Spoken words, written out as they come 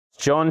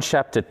John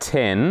chapter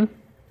 10,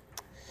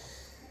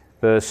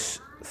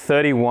 verse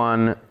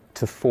 31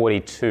 to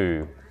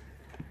 42.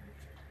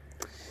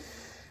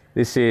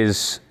 This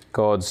is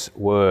God's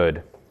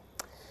word.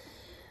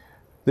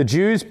 The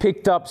Jews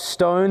picked up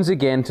stones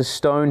again to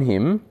stone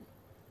him.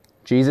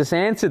 Jesus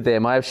answered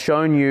them, I have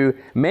shown you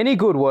many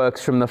good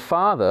works from the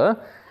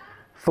Father.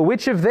 For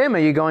which of them are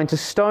you going to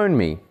stone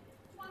me?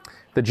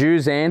 The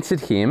Jews answered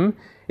him,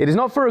 It is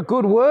not for a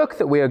good work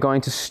that we are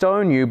going to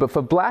stone you, but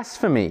for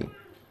blasphemy.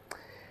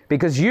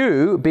 Because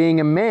you,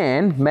 being a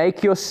man,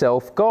 make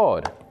yourself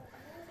God.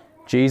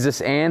 Jesus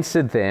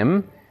answered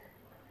them,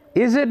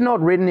 Is it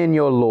not written in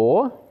your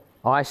law,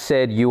 I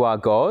said you are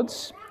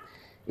gods?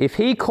 If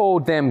he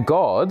called them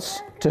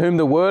gods, to whom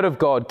the word of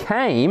God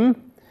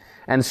came,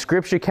 and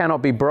Scripture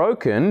cannot be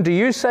broken, do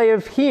you say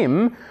of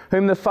him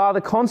whom the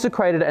Father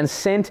consecrated and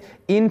sent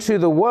into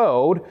the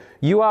world,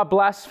 you are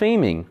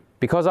blaspheming,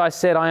 because I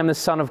said I am the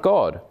Son of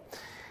God?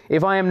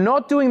 If I am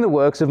not doing the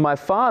works of my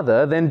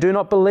Father, then do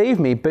not believe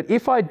me. But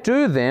if I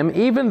do them,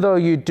 even though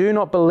you do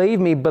not believe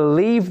me,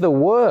 believe the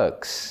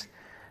works,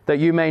 that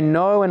you may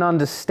know and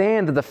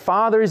understand that the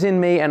Father is in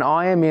me and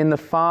I am in the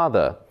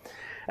Father.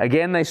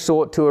 Again they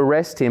sought to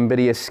arrest him, but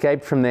he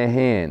escaped from their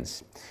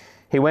hands.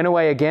 He went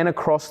away again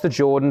across the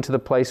Jordan to the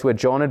place where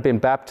John had been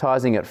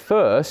baptizing at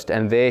first,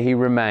 and there he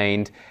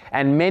remained.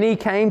 And many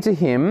came to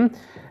him,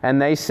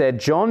 and they said,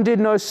 John did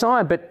no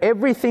sign, but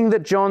everything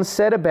that John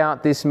said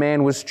about this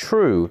man was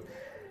true.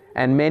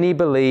 And many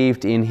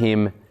believed in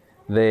him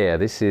there.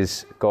 This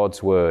is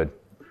God's word.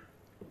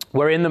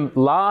 We're in the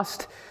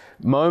last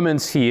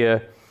moments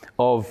here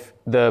of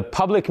the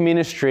public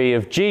ministry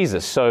of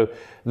Jesus. So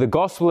the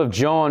Gospel of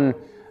John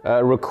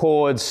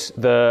records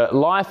the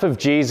life of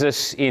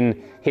Jesus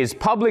in his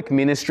public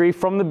ministry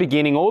from the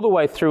beginning all the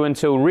way through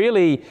until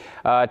really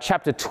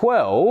chapter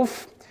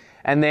 12.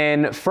 And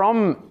then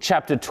from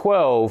chapter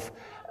 12,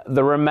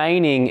 the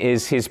remaining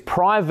is his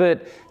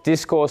private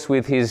discourse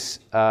with his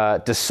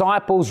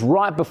disciples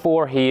right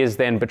before he is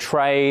then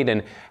betrayed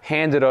and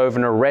handed over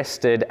and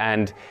arrested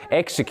and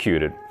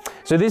executed.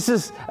 So this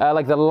is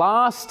like the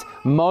last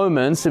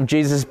moments of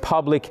Jesus'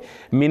 public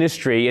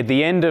ministry. At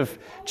the end of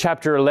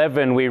chapter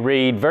 11, we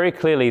read very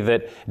clearly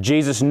that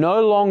Jesus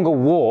no longer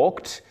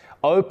walked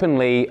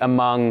openly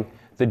among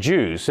the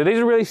Jews. So these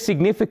are really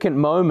significant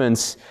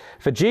moments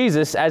for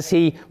Jesus as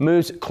he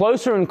moves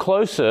closer and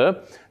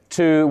closer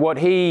to what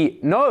he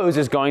knows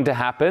is going to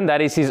happen,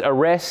 that is his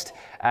arrest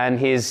and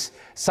his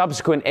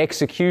subsequent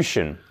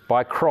execution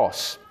by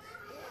cross.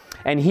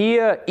 And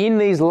here in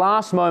these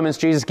last moments,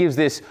 Jesus gives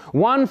this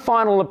one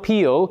final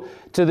appeal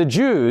to the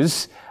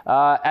Jews,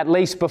 at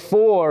least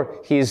before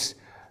his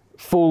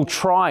full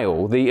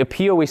trial. The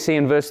appeal we see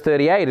in verse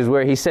 38 is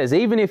where he says,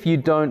 even if you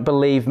don't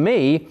believe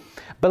me,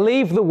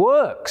 believe the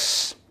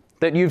works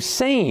that you've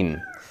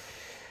seen,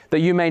 that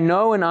you may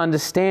know and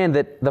understand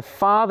that the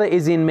Father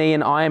is in me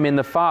and I am in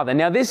the Father.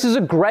 Now, this is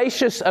a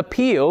gracious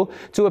appeal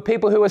to a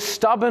people who are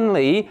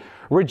stubbornly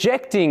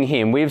rejecting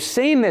him. We've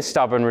seen their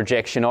stubborn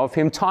rejection of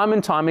him time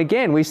and time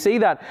again. We see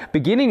that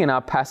beginning in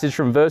our passage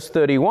from verse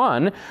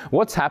 31.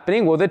 What's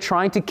happening? Well, they're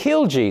trying to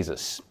kill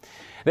Jesus.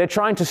 They're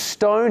trying to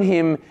stone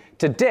him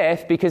to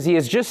death because he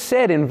has just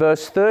said in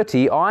verse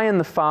 30, I and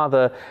the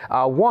Father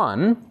are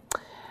one.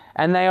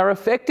 And they are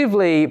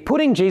effectively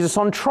putting Jesus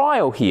on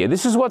trial here.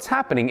 This is what's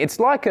happening. It's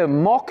like a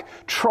mock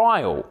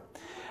trial.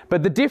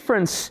 But the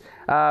difference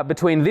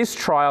between this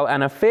trial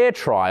and a fair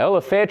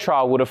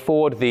trial would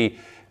afford the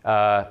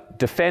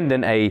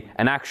defendant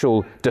an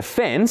actual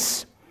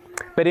defense.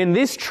 But in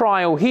this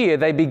trial here,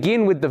 they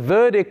begin with the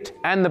verdict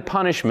and the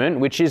punishment,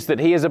 which is that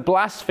he is a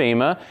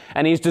blasphemer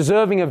and he's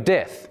deserving of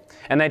death.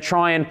 And they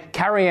try and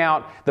carry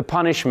out the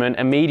punishment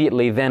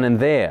immediately then and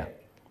there.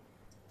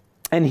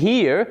 And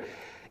here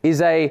is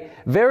a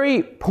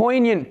very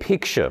poignant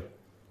picture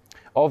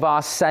of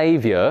our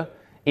Saviour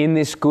in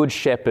this Good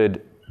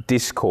Shepherd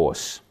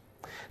discourse.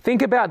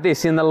 Think about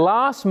this. In the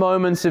last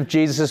moments of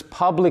Jesus'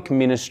 public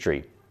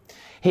ministry,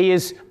 he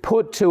is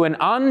put to an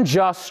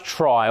unjust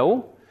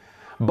trial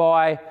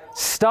by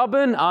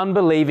stubborn,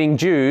 unbelieving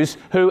Jews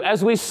who,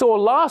 as we saw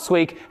last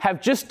week,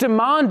 have just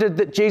demanded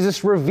that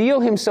Jesus reveal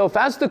himself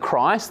as the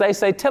Christ. They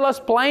say, tell us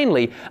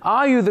plainly,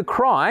 are you the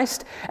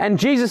Christ? And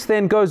Jesus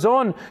then goes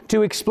on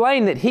to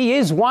explain that he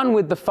is one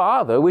with the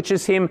Father, which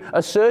is him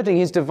asserting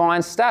his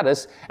divine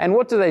status. And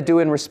what do they do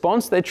in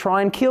response? They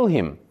try and kill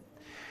him.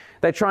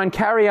 They try and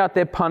carry out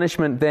their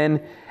punishment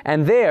then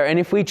and there. And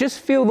if we just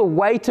feel the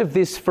weight of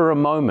this for a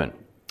moment,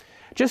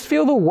 just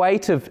feel the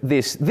weight of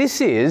this. This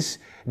is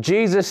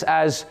Jesus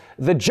as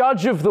the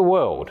judge of the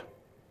world.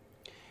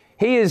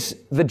 He is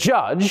the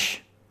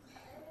judge,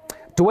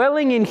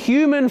 dwelling in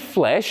human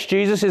flesh.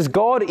 Jesus is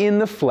God in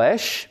the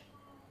flesh.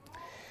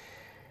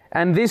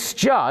 And this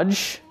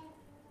judge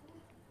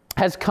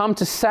has come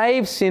to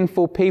save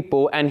sinful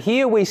people. And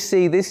here we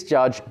see this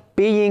judge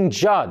being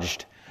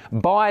judged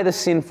by the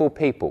sinful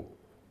people.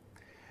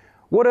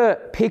 What a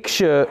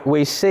picture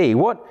we see.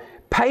 What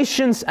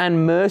patience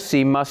and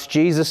mercy must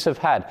Jesus have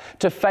had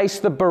to face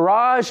the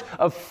barrage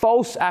of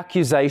false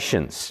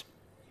accusations,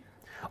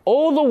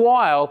 All the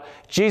while,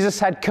 Jesus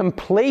had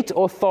complete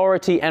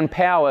authority and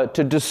power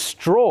to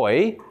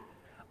destroy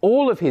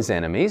all of his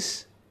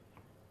enemies.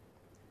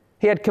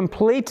 He had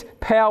complete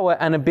power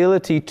and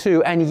ability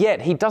to, and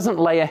yet he doesn't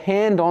lay a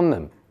hand on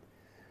them.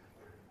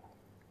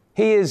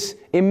 He is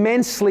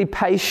immensely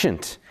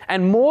patient.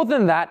 And more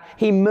than that,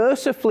 he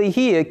mercifully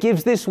here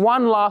gives this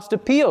one last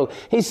appeal.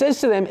 He says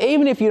to them,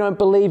 even if you don't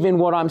believe in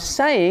what I'm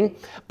saying,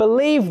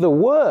 believe the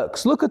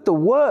works. Look at the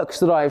works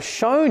that I have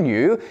shown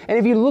you. And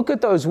if you look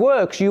at those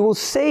works, you will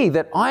see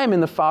that I am in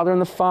the Father and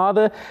the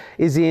Father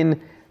is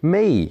in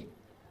me.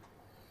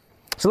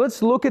 So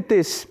let's look at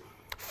this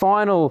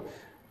final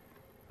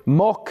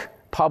mock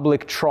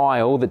public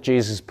trial that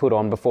Jesus put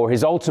on before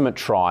his ultimate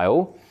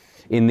trial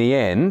in the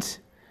end,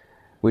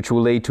 which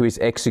will lead to his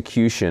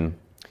execution.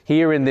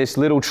 Here in this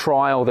little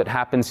trial that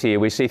happens here,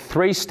 we see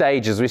three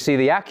stages. We see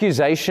the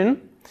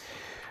accusation,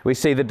 we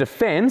see the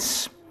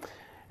defense,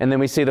 and then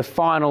we see the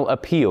final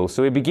appeal.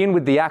 So we begin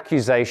with the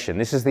accusation.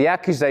 This is the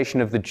accusation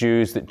of the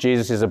Jews that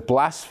Jesus is a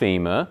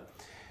blasphemer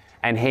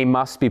and he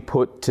must be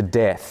put to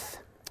death.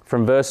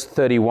 From verse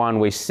 31,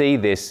 we see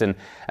this, and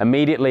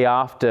immediately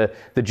after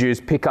the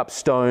Jews pick up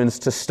stones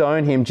to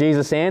stone him,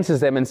 Jesus answers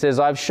them and says,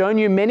 I've shown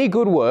you many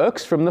good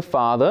works from the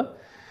Father.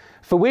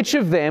 For which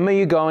of them are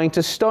you going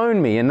to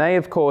stone me? And they,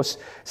 of course,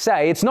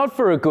 say, it's not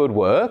for a good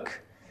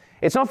work.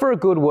 It's not for a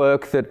good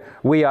work that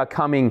we are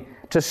coming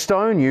to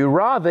stone you.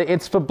 Rather,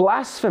 it's for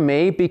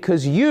blasphemy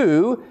because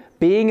you,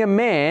 being a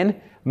man,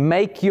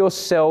 make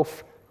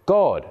yourself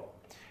God.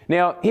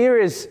 Now, here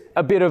is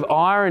a bit of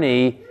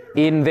irony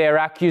in their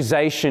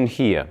accusation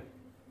here.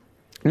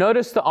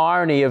 Notice the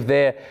irony of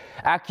their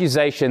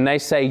accusation. They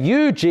say,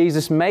 you,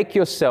 Jesus, make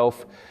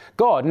yourself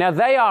God. Now,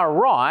 they are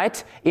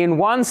right in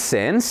one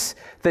sense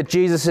that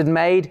Jesus had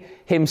made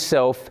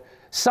himself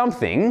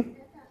something,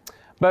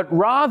 but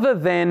rather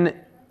than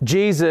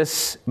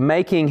Jesus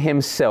making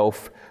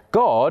himself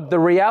God, the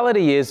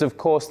reality is, of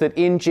course, that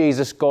in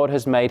Jesus, God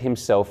has made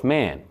himself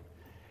man.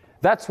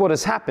 That's what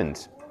has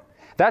happened.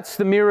 That's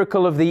the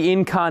miracle of the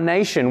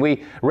incarnation.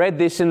 We read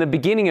this in the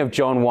beginning of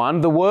John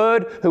 1. The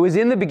Word, who was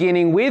in the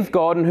beginning with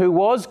God and who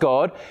was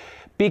God,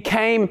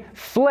 became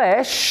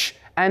flesh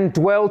and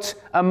dwelt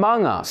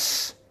among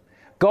us.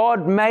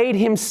 God made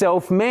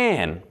himself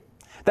man.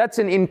 That's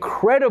an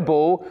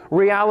incredible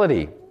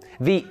reality.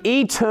 The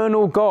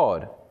eternal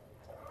God,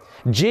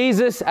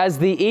 Jesus as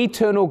the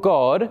eternal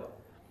God,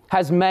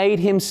 has made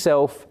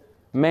himself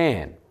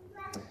man.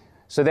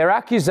 So their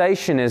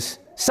accusation is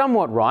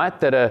somewhat right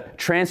that a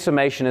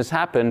transformation has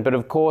happened, but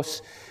of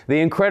course the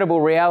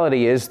incredible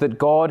reality is that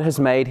God has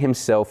made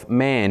himself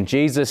man.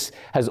 Jesus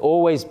has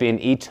always been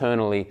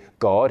eternally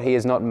God. He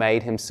has not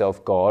made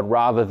himself God.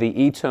 Rather,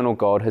 the eternal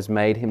God has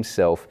made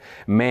himself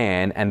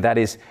man, and that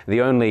is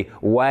the only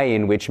way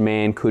in which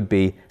man could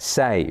be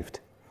saved.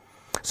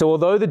 So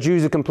although the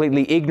Jews are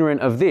completely ignorant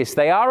of this,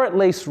 they are at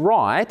least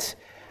right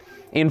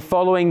in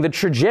following the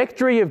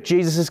trajectory of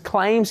Jesus'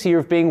 claims here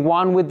of being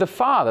one with the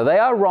Father. They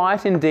are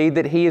right indeed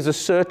that he is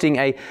asserting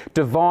a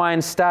divine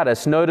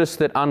status. Notice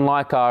that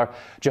unlike our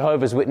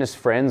Jehovah's Witness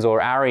friends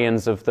or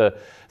Arians of the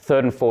 3rd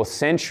and 4th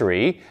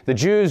century, the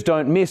Jews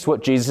don't miss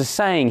what Jesus is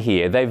saying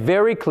here. They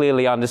very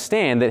clearly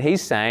understand that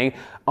he's saying,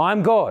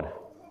 I'm God.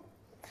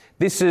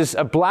 This is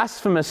a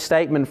blasphemous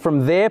statement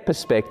from their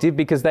perspective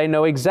because they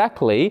know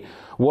exactly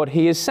what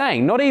he is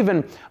saying. Not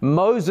even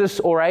Moses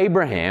or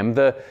Abraham,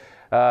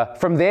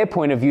 from their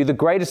point of view, the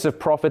greatest of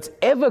prophets,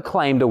 ever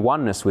claimed a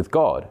oneness with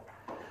God.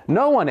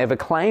 No one ever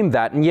claimed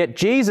that, and yet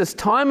Jesus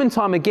time and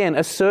time again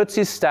asserts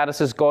his status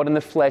as God in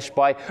the flesh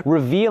by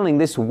revealing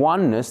this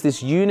oneness,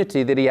 this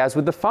unity that he has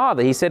with the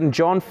Father. He said in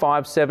John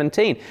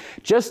 5:17,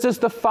 just as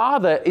the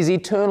Father is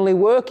eternally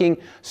working,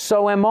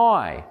 so am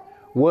I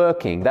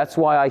working. That's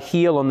why I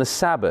heal on the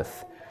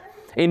Sabbath.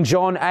 In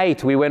John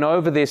 8, we went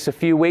over this a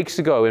few weeks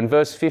ago. In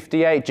verse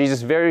 58,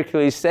 Jesus very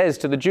clearly says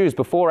to the Jews,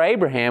 before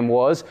Abraham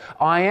was,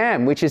 I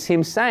am, which is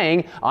him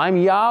saying, I'm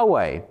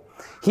Yahweh,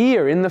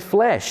 here in the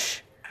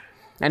flesh.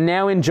 And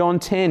now in John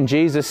 10,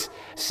 Jesus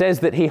says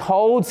that he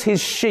holds his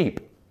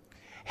sheep.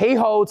 He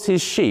holds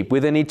his sheep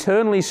with an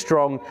eternally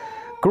strong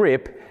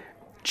grip,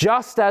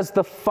 just as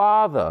the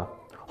Father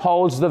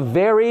holds the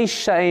very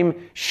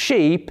same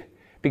sheep.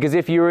 Because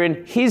if you're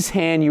in his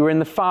hand, you are in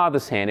the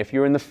Father's hand. If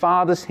you're in the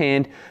Father's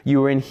hand,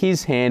 you are in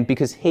his hand,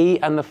 because he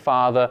and the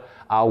Father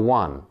are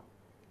one.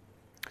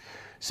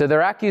 So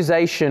their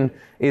accusation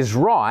is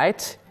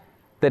right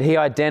that he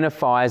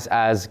identifies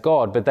as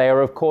God, but they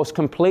are of course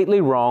completely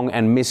wrong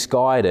and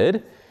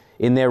misguided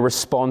in their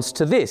response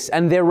to this.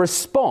 And their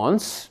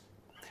response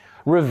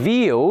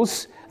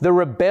reveals the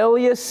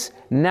rebellious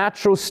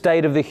natural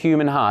state of the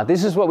human heart.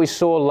 This is what we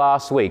saw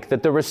last week,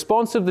 that the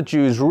response of the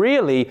Jews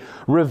really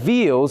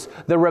reveals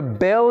the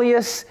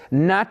rebellious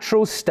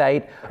natural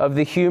state of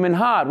the human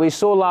heart. We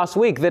saw last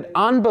week that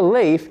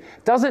unbelief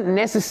doesn't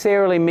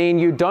necessarily mean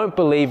you don't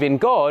believe in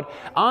God.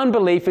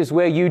 Unbelief is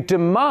where you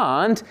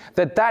demand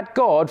that that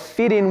God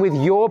fit in with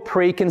your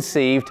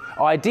preconceived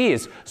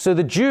ideas. So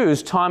the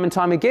Jews, time and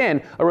time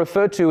again, are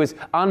referred to as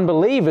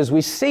unbelievers.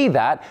 We see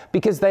that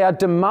because they are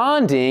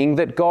demanding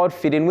that God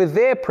fit in in with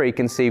their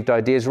preconceived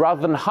ideas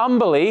rather than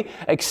humbly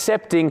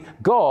accepting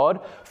God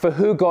for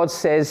who God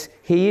says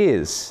He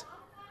is.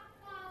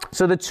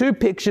 So the two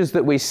pictures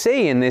that we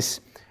see in this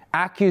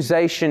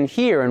accusation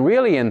here and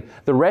really in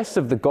the rest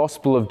of the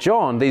Gospel of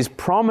John, these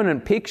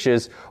prominent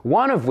pictures,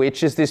 one of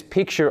which is this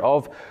picture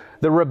of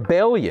the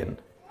rebellion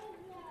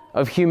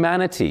of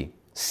humanity,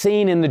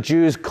 seen in the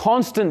Jews'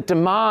 constant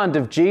demand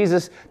of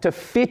Jesus to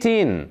fit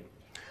in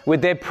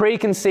with their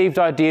preconceived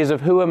ideas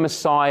of who a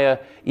Messiah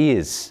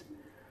is.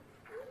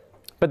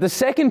 But the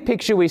second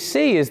picture we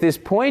see is this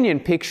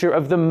poignant picture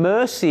of the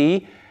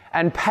mercy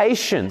and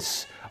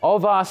patience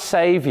of our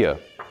Savior,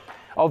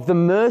 of the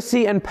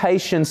mercy and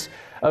patience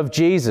of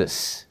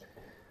Jesus.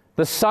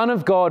 The Son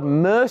of God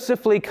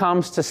mercifully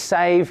comes to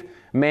save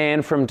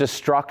man from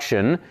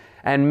destruction,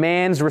 and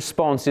man's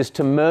response is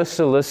to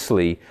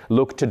mercilessly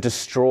look to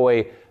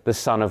destroy the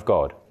Son of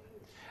God.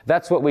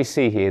 That's what we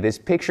see here, this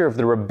picture of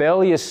the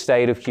rebellious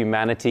state of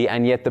humanity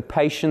and yet the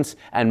patience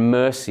and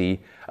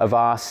mercy of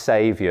our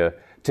Savior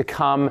to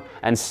come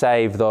and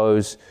save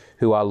those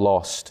who are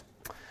lost.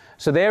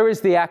 So there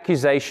is the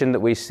accusation that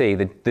we see.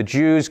 The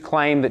Jews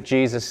claim that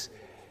Jesus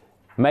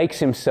makes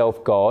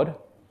Himself God.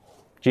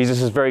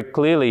 Jesus is very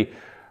clearly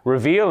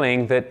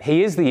revealing that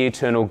He is the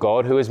eternal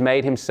God who has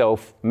made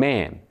Himself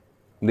man.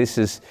 This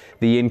is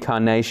the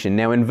incarnation.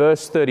 Now in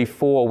verse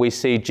 34 we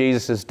see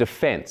Jesus'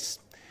 defense.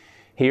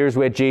 Here's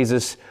where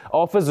Jesus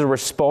offers a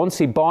response.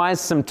 He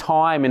buys some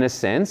time in a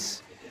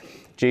sense.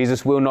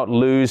 Jesus will not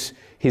lose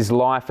His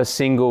life a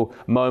single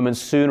moment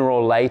sooner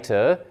or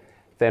later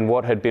than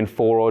what had been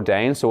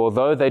foreordained. So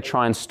although they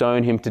try and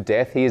stone Him to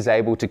death, He is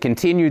able to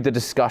continue the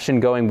discussion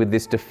going with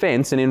this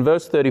defense. And in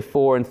verse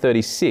 34 and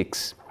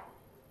 36,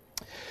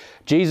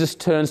 Jesus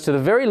turns to the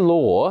very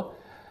law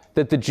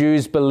that the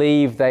Jews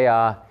believe they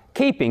are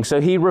keeping.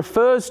 So He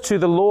refers to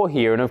the law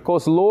here. And of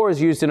course, law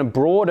is used in a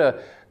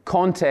broader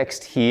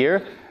context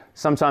here.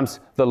 Sometimes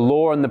the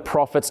law and the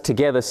prophets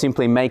together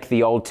simply make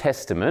the Old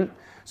Testament.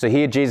 So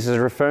here Jesus is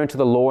referring to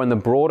the law in the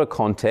broader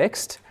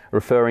context,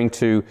 referring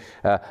to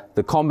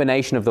the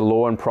combination of the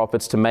law and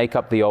prophets to make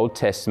up the Old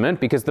Testament,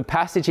 because the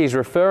passage He's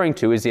referring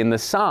to is in the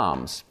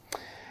Psalms.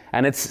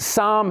 And it's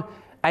Psalm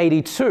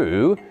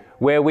 82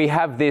 where we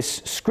have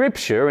this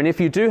scripture. And if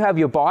you do have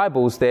your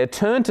Bibles there,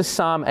 turn to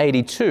Psalm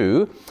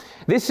 82.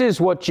 This is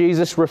what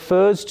Jesus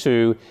refers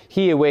to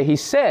here, where He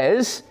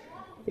says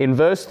in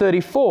verse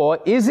 34,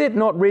 "Is it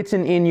not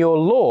written in your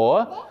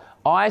law,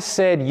 I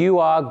said you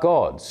are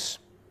gods?"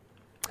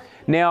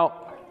 Now,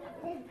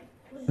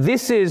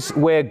 this is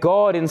where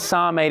God in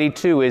Psalm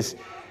 82 is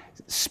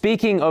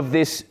speaking of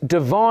this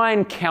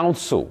divine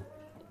counsel.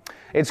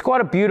 It's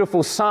quite a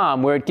beautiful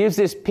psalm where it gives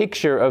this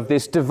picture of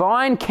this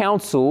divine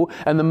counsel,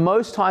 and the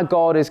Most High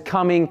God is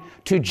coming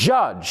to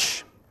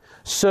judge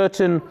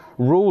certain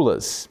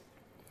rulers.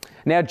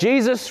 Now,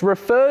 Jesus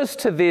refers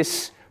to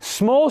this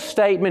small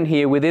statement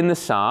here within the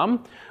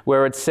psalm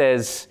where it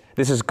says,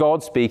 this is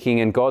God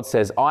speaking, and God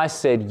says, "I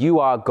said you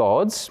are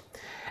gods."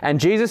 And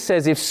Jesus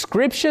says, if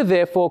Scripture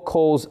therefore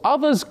calls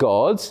others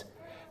gods,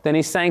 then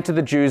He's saying to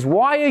the Jews,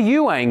 why are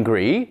you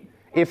angry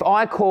if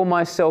I call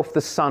myself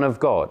the Son of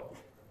God?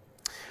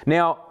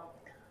 Now,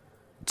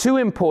 two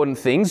important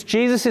things.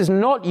 Jesus is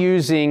not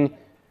using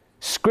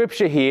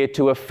Scripture here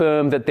to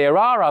affirm that there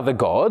are other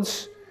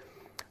gods,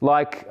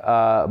 like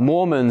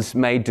Mormons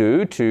may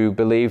do, to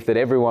believe that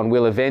everyone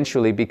will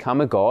eventually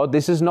become a god.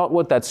 This is not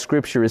what that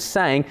Scripture is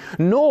saying,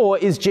 nor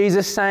is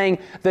Jesus saying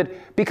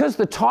that because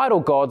the title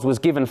gods was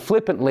given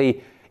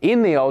flippantly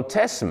in the Old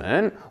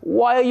Testament,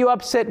 why are you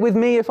upset with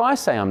me if I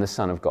say I'm the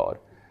Son of God?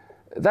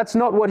 That's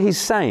not what He's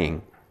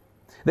saying.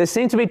 There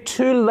seem to be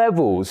two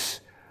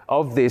levels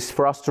of this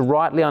for us to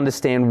rightly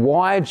understand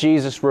why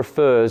Jesus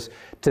refers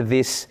to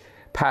this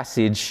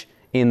passage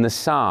in the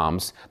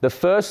Psalms. The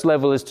first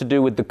level is to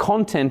do with the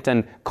content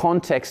and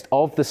context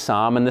of the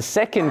psalm, and the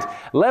second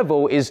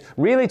level is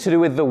really to do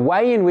with the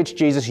way in which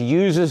Jesus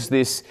uses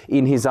this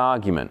in His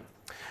argument.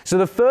 So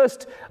the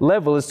first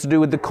level is to do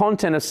with the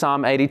content of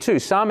Psalm 82.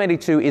 Psalm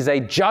 82 is a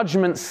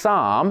judgment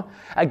psalm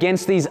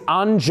against these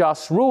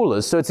unjust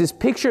rulers. So it's this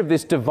picture of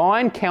this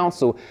divine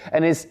counsel,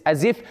 and it's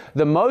as if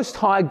the Most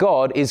High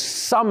God is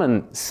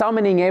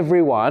summoning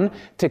everyone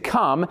to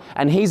come,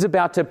 and He's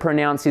about to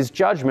pronounce His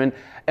judgment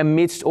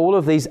amidst all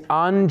of these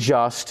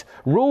unjust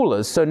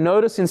rulers. So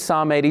notice in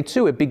Psalm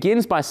 82, it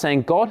begins by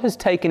saying God has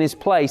taken His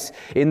place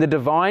in the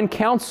divine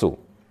council.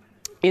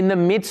 In the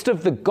midst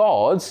of the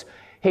gods,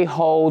 He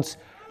holds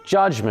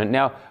judgment.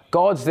 Now,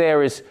 gods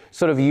there is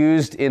sort of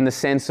used in the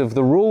sense of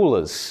the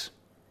rulers.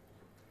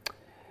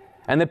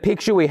 And the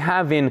picture we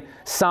have in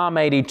Psalm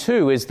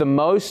 82 is the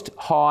Most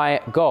High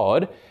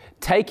God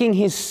taking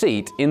His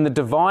seat in the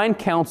divine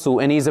council,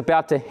 and He's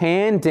about to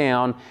hand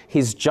down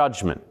His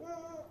judgment.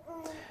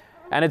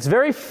 And it's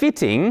very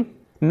fitting,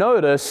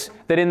 notice,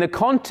 that in the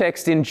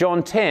context in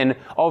John 10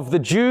 of the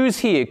Jews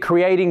here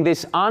creating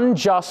this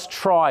unjust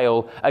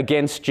trial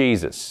against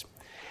Jesus,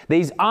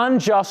 these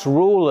unjust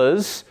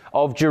rulers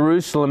of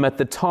Jerusalem at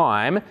the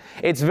time,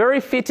 it's very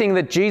fitting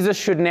that Jesus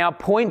should now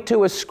point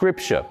to a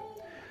scripture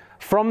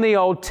from the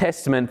Old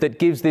Testament that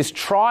gives this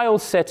trial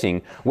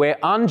setting where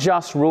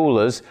unjust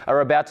rulers are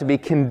about to be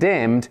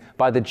condemned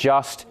by the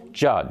just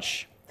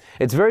judge.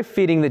 It's very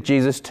fitting that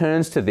Jesus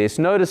turns to this.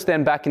 Notice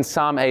then back in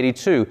Psalm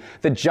 82,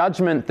 the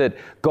judgment that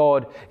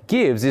God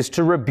gives is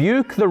to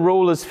rebuke the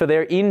rulers for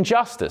their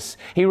injustice.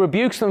 He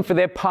rebukes them for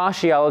their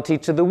partiality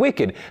to the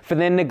wicked, for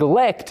their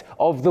neglect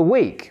of the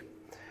weak.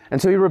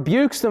 And so he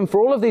rebukes them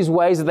for all of these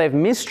ways that they've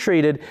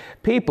mistreated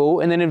people.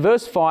 And then in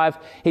verse 5,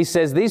 he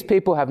says, these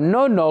people have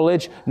no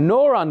knowledge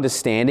nor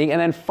understanding. And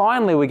then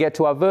finally we get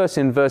to our verse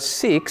in verse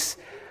 6.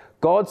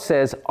 God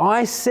says,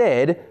 I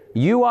said,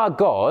 you are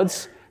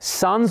gods,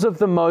 sons of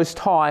the Most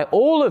High,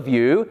 all of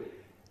you.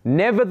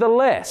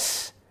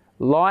 Nevertheless,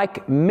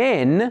 like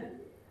men,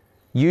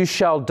 you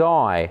shall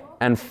die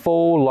and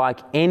fall like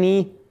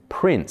any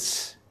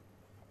prince.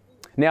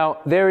 Now,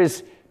 there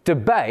is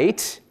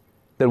debate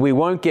that we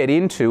won't get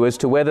into as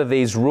to whether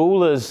these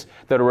rulers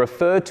that are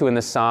referred to in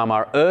the psalm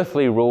are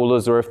earthly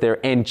rulers or if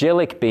they're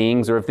angelic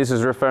beings or if this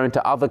is referring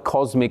to other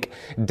cosmic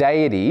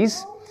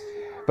deities.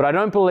 But I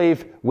don't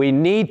believe we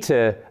need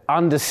to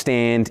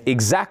understand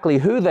exactly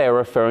who they are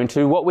referring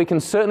to. What we can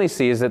certainly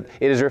see is that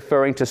it is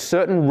referring to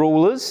certain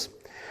rulers,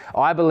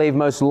 I believe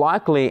most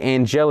likely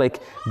angelic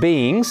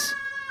beings.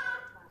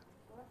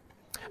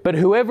 But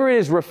whoever it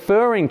is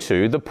referring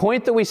to, the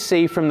point that we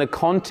see from the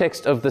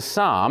context of the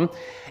psalm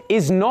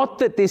is not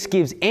that this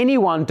gives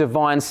anyone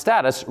divine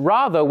status.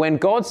 Rather, when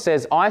God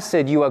says, I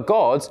said you are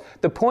gods,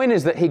 the point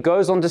is that he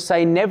goes on to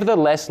say,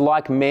 nevertheless,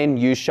 like men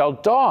you shall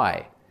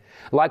die.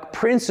 Like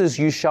princes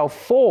you shall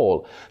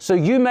fall. So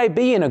you may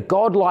be in a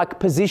godlike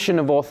position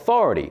of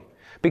authority,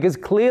 because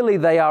clearly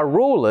they are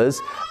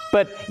rulers,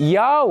 but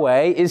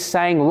Yahweh is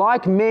saying,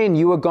 like men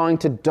you are going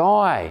to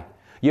die.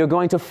 You're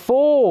going to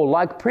fall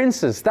like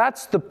princes.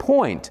 That's the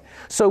point.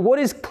 So what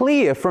is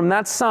clear from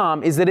that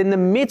psalm is that in the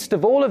midst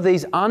of all of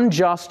these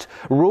unjust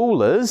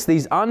rulers,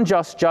 these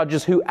unjust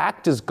judges who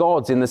act as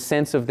gods in the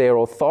sense of their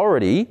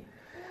authority,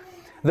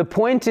 the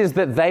point is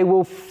that they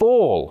will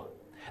fall.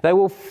 They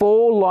will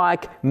fall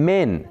like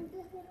men.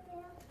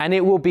 And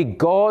it will be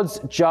God's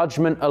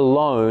judgment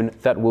alone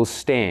that will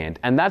stand.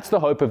 And that's the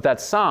hope of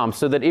that psalm.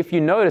 So that if you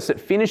notice, it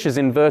finishes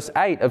in verse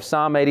 8 of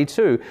Psalm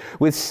 82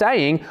 with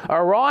saying,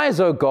 Arise,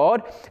 O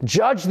God,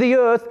 judge the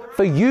earth,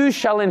 for you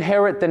shall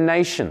inherit the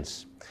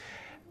nations.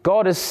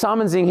 God is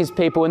summoning his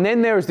people. And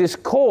then there is this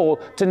call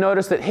to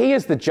notice that he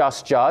is the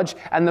just judge.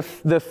 And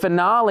the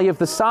finale of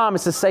the psalm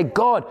is to say,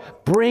 God,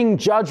 bring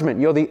judgment.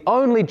 You're the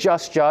only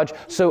just judge.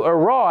 So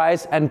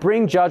arise and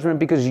bring judgment,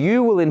 because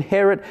you will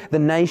inherit the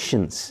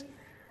nations.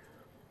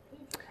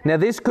 Now,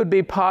 this could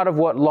be part of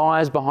what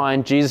lies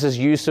behind Jesus'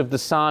 use of the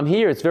psalm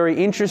here. It's very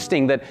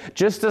interesting that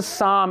just as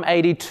Psalm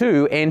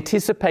 82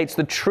 anticipates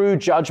the true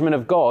judgment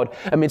of God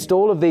amidst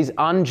all of these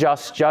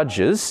unjust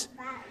judges,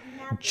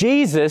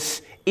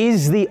 Jesus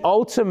is the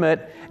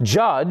ultimate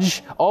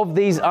judge of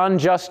these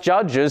unjust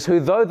judges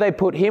who, though they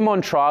put him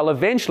on trial,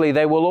 eventually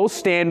they will all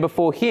stand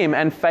before him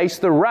and face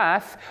the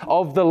wrath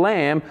of the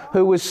Lamb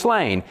who was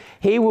slain.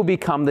 He will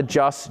become the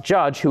just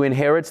judge who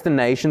inherits the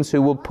nations,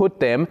 who will put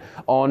them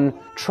on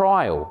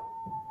trial.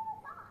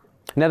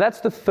 Now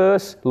that's the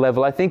first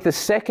level. I think the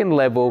second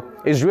level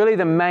is really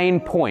the main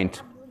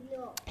point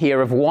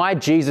here of why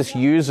Jesus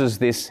uses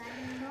this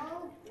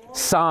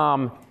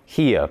psalm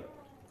here.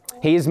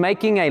 He is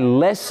making a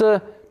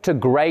lesser to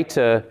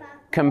greater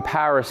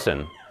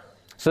comparison.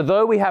 So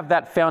though we have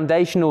that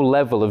foundational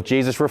level of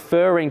Jesus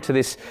referring to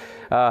this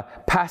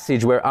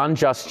passage where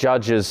unjust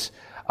judges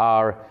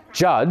are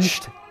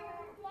judged,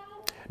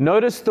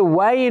 notice the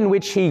way in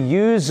which he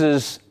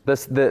uses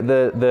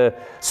the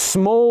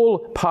small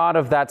part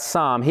of that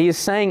psalm. He is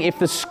saying if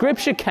the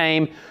scripture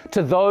came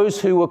to those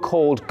who were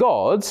called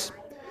gods,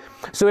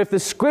 so if the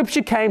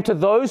scripture came to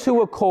those who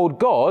were called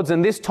gods,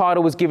 and this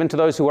title was given to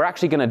those who were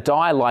actually going to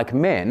die like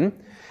men,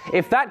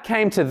 if that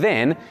came to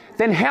then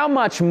how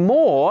much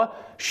more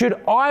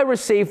should I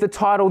receive the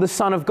title the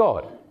Son of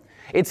God?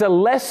 It's a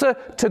lesser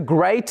to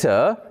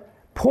greater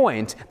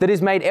point that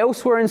is made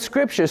elsewhere in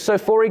Scripture. So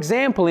for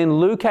example, in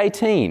Luke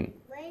 18,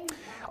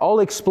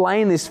 I'll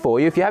explain this for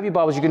you. If you have your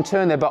Bibles, you can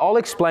turn there, but I'll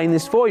explain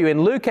this for you.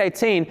 In Luke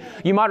 18,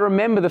 you might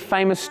remember the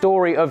famous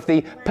story of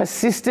the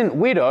persistent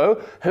widow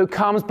who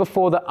comes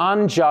before the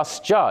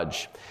unjust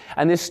judge.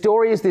 And this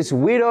story is this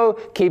widow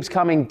keeps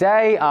coming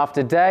day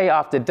after day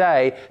after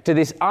day to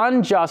this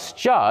unjust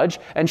judge,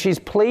 and she's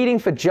pleading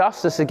for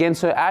justice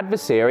against her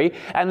adversary,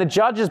 and the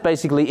judge is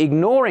basically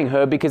ignoring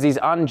her because he's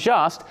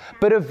unjust,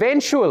 but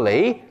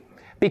eventually,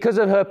 because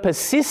of her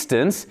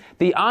persistence,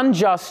 the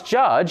unjust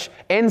judge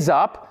ends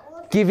up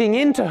giving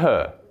in to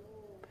her.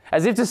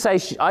 As if to say,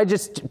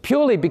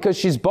 purely because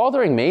she's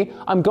bothering me,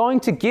 I'm going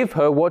to give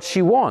her what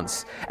she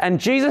wants. And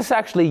Jesus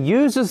actually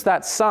uses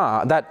that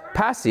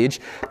passage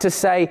to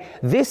say,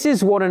 this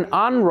is what an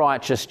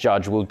unrighteous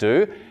judge will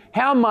do.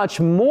 How much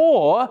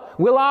more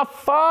will our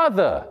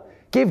Father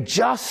Give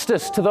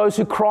justice to those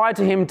who cry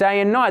to him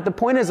day and night. The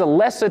point is a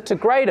lesser to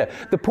greater.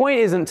 The point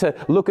isn't to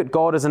look at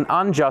God as an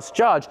unjust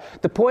judge.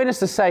 The point is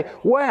to say,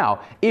 wow,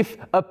 if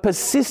a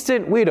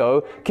persistent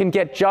widow can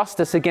get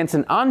justice against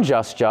an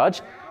unjust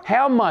judge,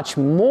 how much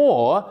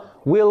more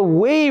will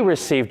we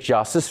receive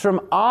justice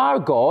from our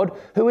God,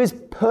 who is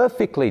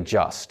perfectly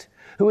just,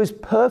 who is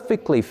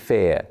perfectly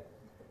fair?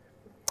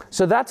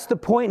 So that's the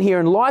point here.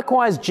 And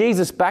likewise,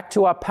 Jesus, back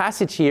to our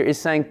passage here, is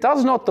saying,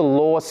 does not the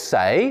law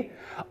say,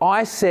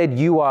 I said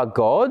you are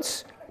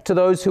gods, to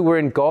those who were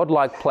in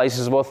godlike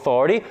places of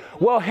authority?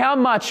 Well, how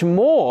much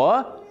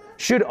more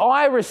should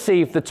I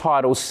receive the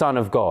title Son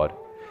of God?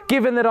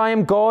 Given that I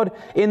am God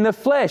in the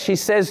flesh, he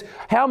says,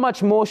 how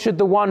much more should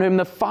the one whom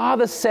the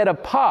Father set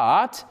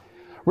apart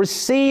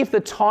receive the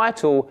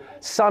title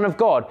Son of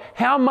God?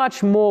 How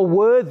much more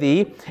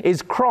worthy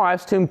is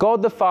Christ, whom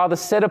God the Father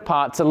set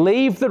apart to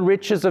leave the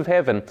riches of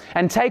heaven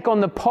and take on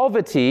the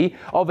poverty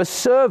of a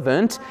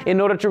servant in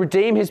order to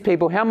redeem his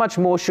people? How much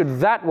more should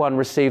that one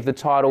receive the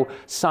title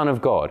Son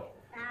of God?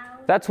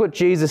 That's what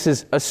Jesus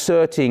is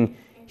asserting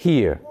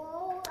here.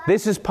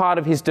 This is part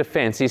of his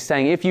defense. He's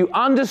saying, if you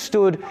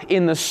understood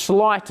in the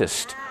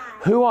slightest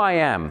who I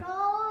am,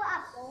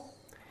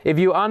 if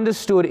you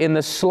understood in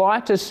the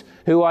slightest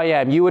who I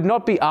am, you would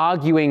not be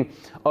arguing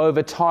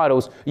over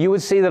titles. You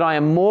would see that I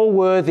am more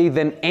worthy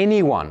than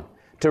anyone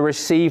to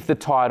receive the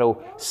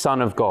title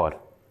Son of God.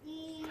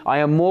 I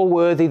am more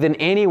worthy than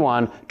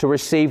anyone to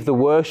receive the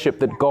worship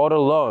that God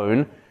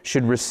alone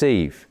should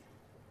receive.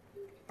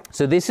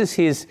 So this is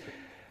his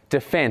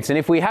defense. And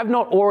if we have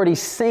not already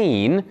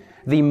seen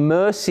the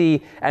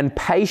mercy and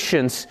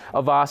patience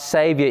of our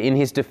Savior in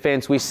his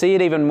defense, we see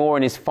it even more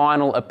in his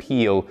final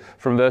appeal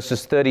from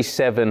verses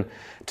 37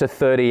 to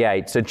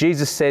 38. So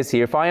Jesus says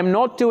here, if I am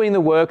not doing the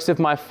works of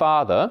my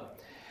Father,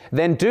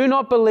 then do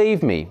not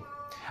believe me.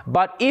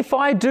 But if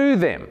I do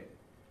them,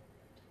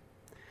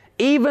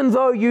 even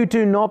though you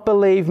do not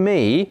believe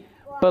me,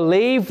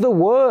 believe the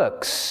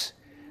works,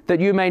 that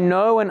you may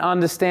know and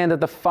understand that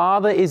the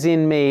Father is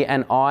in me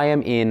and I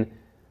am in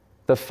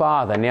the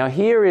Father. Now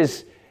here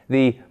is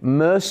the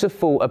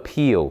merciful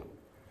appeal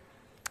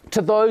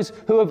to those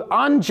who have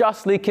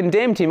unjustly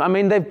condemned him. I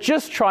mean, they've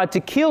just tried to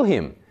kill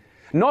him,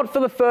 not for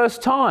the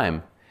first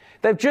time.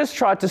 They've just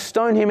tried to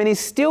stone him, and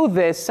he's still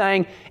there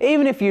saying,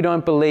 even if you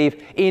don't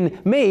believe in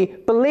me,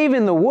 believe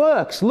in the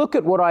works. Look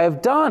at what I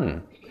have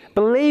done.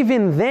 Believe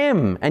in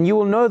them, and you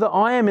will know that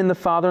I am in the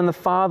Father, and the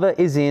Father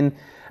is in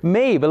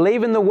me.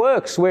 Believe in the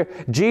works where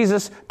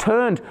Jesus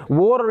turned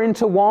water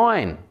into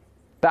wine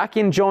back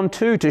in John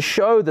 2 to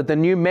show that the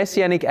new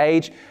messianic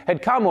age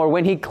had come, or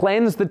when he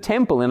cleansed the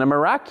temple in a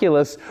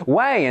miraculous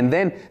way and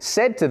then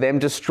said to them,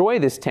 destroy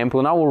this temple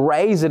and I will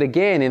raise it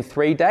again in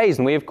 3 days.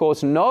 And we of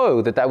course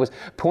know that that was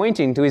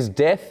pointing to his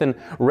death and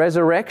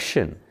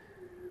resurrection.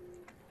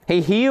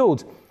 He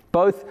healed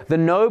both the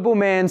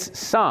nobleman's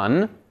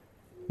son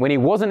when he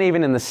wasn't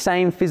even in the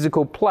same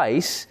physical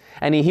place,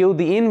 and he healed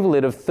the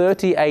invalid of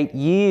 38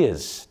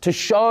 years to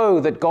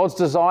show that God's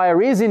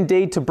desire is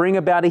indeed to bring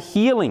about a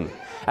healing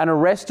and a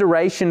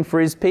restoration for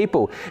his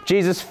people.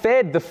 Jesus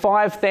fed the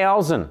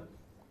 5,000,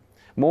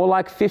 more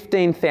like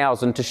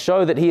 15,000, to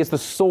show that he is the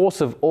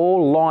source of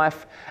all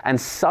life and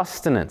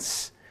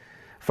sustenance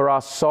for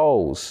our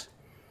souls.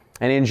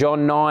 And in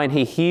John 9,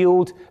 he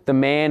healed the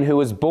man who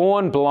was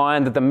born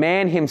blind, that the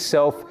man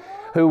himself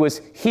who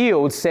was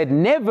healed said,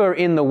 never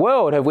in the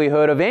world have we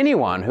heard of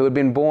anyone who had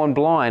been born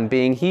blind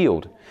being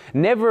healed.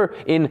 Never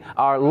in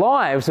our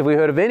lives have we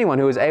heard of anyone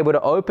who was able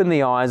to open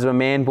the eyes of a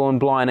man born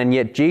blind, and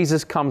yet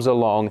Jesus comes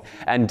along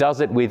and does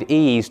it with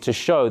ease to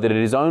show that it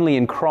is only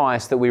in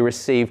Christ that we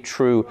receive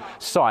true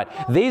sight.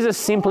 These are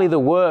simply the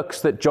works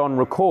that John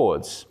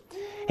records.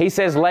 He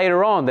says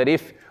later on that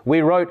if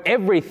we wrote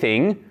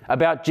everything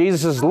about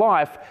Jesus'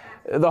 life,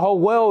 the whole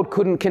world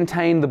couldn't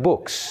contain the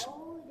books.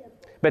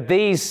 But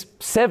these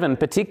 7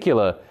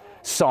 particular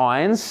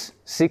signs,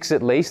 6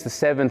 at least, the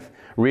 7th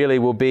really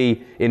will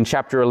be in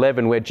chapter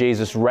 11 where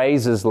Jesus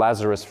raises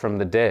Lazarus from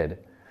the dead.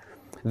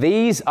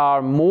 These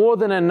are more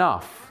than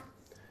enough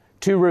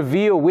to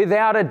reveal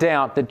without a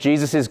doubt that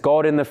Jesus is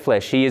God in the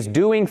flesh. He is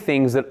doing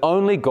things that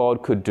only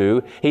God could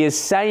do. He is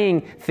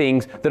saying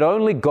things that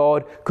only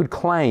God could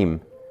claim.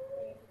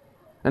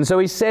 And so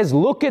he says,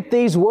 look at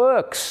these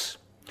works.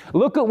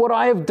 Look at what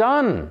I have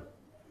done.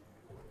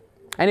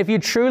 And if you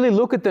truly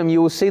look at them,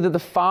 you will see that the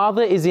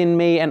Father is in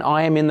me and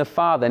I am in the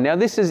Father. Now,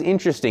 this is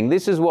interesting.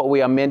 This is what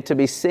we are meant to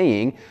be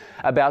seeing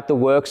about the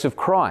works of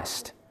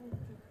Christ.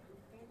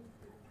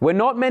 We're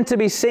not meant to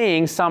be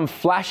seeing some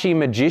flashy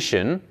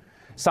magician,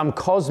 some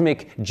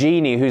cosmic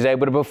genie who's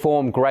able to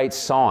perform great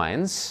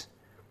signs.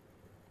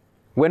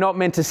 We're not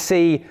meant to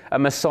see a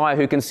Messiah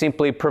who can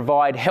simply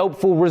provide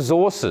helpful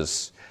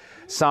resources,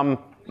 some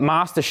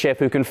master chef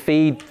who can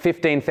feed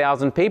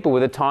 15,000 people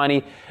with a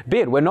tiny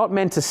bit. We're not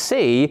meant to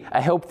see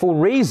a helpful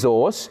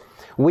resource.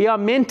 We are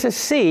meant to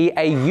see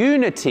a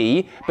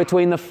unity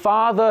between the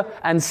Father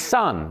and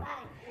Son.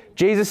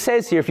 Jesus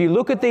says here, if you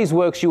look at these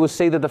works, you will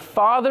see that the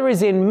Father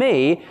is in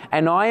me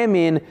and I am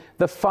in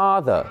the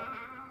Father.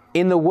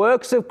 In the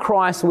works of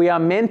Christ, we are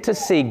meant to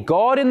see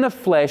God in the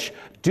flesh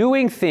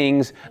doing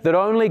things that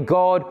only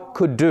God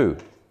could do,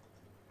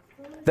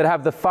 that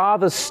have the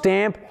Father's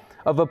stamp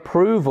of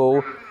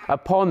approval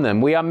upon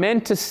them. We are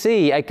meant to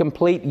see a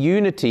complete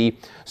unity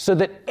so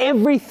that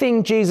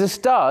everything Jesus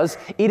does,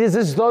 it is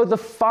as though the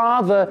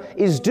Father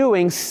is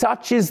doing.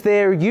 Such is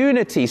their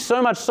unity.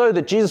 So much so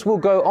that Jesus will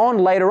go on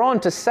later on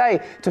to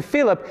say to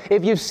Philip,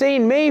 if you've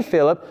seen me,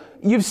 Philip,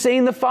 you've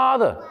seen the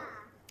Father.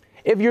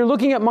 If you're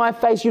looking at my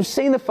face, you've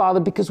seen the Father,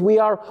 because we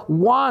are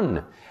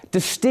one,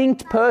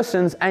 distinct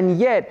persons, and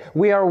yet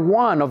we are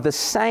one, of the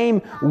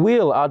same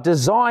will. Our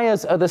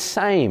desires are the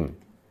same.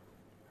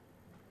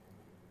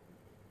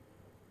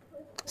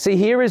 See,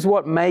 here is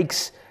what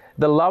makes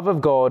the love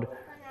of God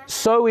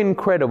so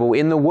incredible.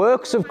 In the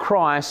works of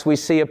Christ, we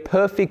see a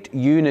perfect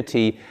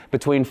unity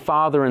between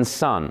Father and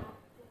Son.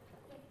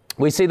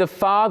 We see the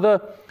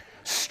Father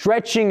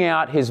stretching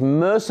out His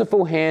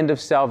merciful hand of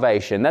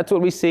salvation. That's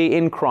what we see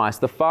in Christ.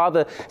 The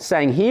Father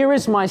saying, here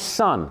is my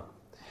Son.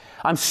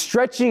 I'm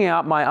stretching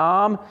out my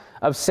arm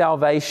of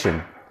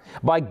salvation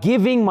by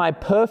giving my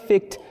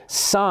perfect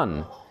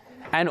Son.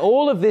 And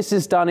all of this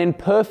is done in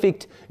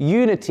perfect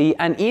unity,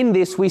 and in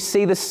this we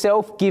see the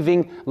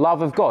self-giving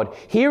love of God.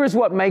 Here is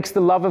what makes the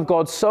love of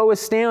God so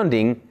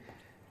astounding,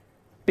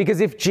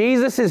 because if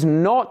Jesus is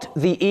not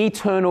the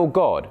eternal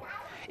God,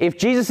 if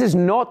Jesus is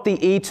not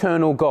the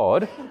eternal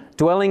God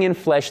dwelling in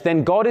flesh,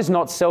 then God is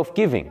not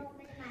self-giving.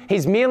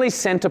 He's merely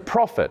sent a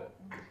prophet,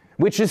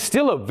 which is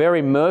still a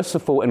very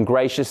merciful and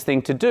gracious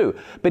thing to do,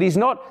 but He's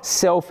not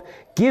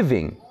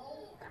self-giving.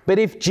 But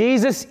if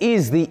Jesus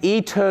is the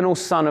eternal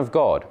Son of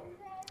God,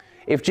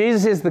 if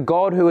Jesus is the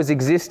God who has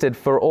existed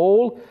for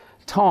all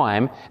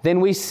time,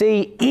 then we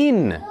see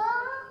in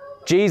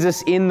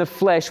Jesus in the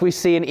flesh, we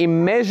see an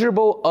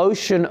immeasurable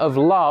ocean of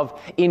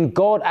love in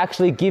God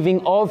actually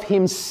giving of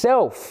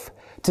Himself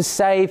to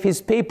save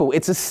His people.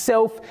 It's a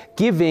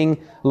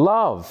self-giving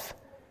love.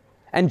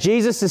 And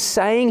Jesus is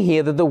saying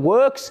here that the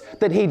works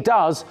that He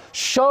does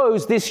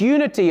shows this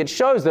unity. It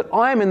shows that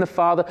I am in the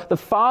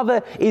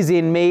Father is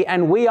in me,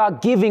 and we are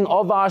giving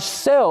of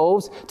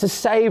ourselves to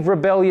save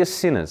rebellious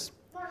sinners.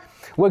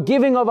 We're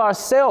giving of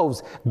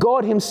ourselves.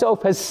 God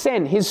Himself has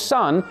sent His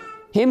Son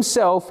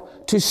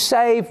Himself to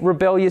save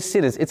rebellious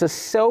sinners. It's a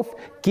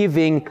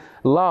self-giving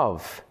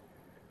love.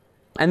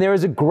 And there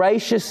is a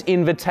gracious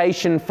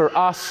invitation for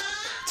us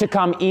to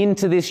come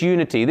into this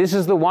unity. This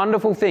is the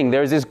wonderful thing.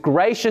 There is this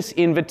gracious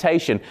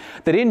invitation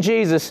that in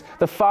Jesus,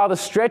 the Father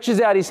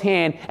stretches out His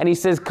hand and He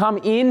says, come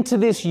into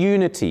this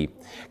unity.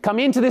 Come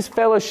into this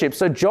fellowship.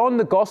 So John,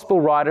 the Gospel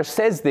writer,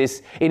 says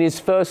this in his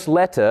first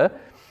letter,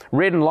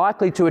 written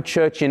likely to a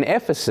church in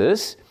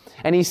Ephesus,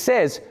 and he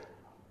says,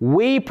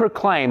 we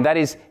proclaim, that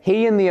is,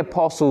 he and the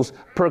apostles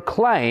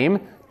proclaim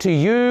to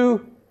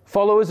you,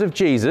 followers of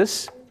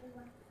Jesus,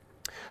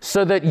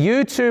 so that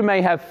you too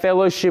may have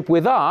fellowship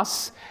with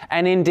us,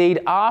 and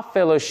indeed our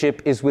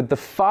fellowship is with the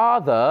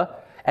Father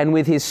and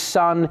with His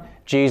Son,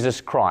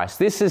 Jesus Christ.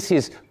 This is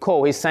His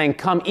call. He's saying,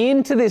 come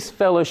into this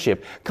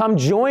fellowship. Come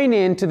join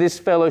into this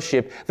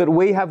fellowship that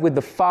we have with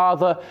the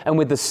Father and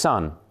with the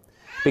Son,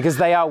 because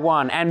they are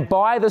one. And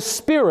by the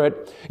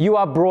Spirit, you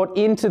are brought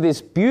into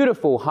this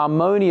beautiful,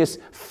 harmonious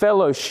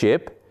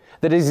fellowship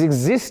that has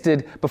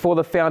existed before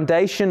the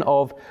foundation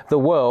of the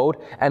world,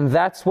 and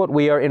that's what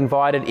we are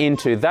invited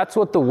into. That's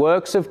what the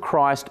works of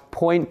Christ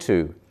point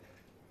to.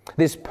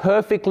 This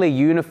perfectly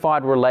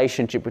unified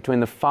relationship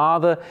between the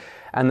Father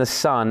and the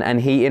Son,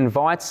 and He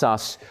invites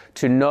us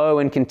to know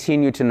and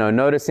continue to know.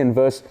 Notice in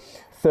verse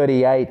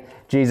 38,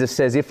 Jesus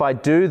says, if I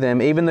do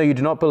them, even though you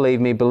do not believe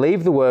me,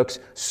 believe the works,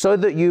 so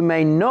that you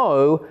may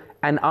know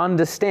and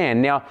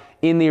understand. Now,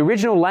 in the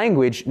original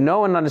language,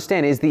 know and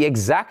understand is the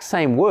exact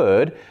same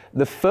word.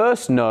 The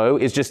first know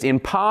is just in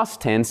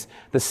past tense.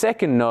 The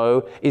second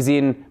know is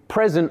in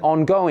present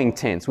ongoing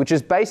tense, which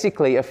is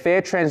basically a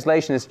fair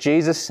translation as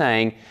Jesus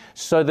saying,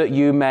 so that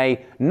you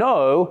may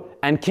know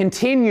and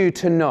continue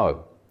to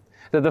know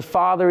that the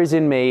Father is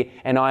in me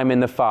and I am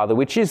in the Father,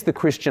 which is the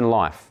Christian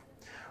life.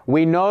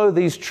 We know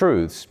these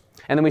truths,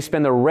 and then we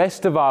spend the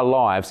rest of our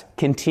lives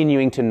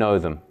continuing to know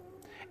them.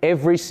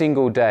 Every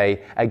single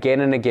day, again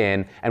and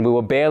again, and we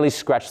will barely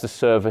scratch the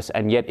surface,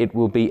 and yet it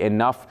will be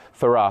enough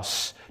for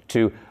us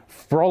to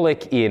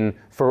frolic in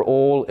for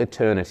all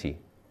eternity.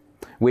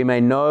 We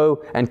may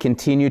know and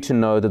continue to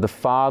know that the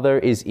Father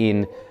is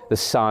in the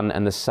Son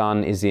and the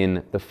Son is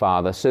in the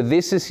Father. So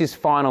this is His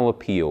final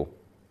appeal.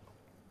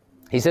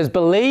 He says,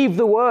 believe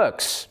the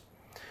works,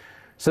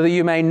 so that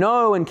you may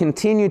know and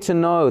continue to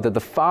know that the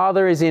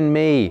Father is in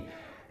me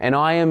and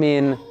I am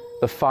in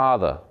the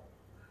Father.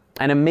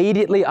 And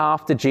immediately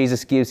after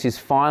Jesus gives His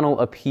final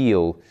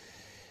appeal,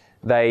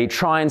 they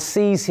try and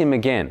seize Him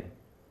again.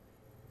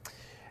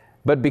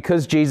 But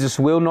because Jesus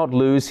will not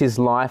lose His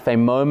life a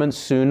moment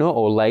sooner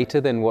or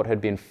later than what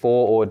had been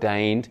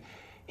foreordained,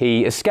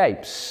 He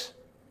escapes.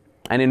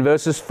 And in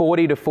verses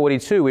 40 to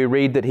 42, we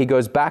read that He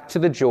goes back to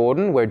the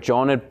Jordan where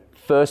John had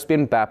first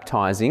been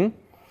baptizing.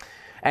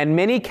 And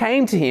many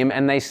came to Him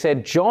and they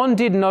said, John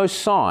did no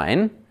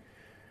sign,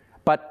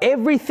 But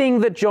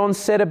everything that John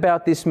said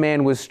about this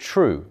man was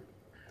true,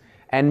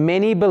 and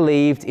many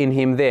believed in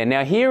him there.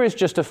 Now here is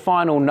just a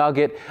final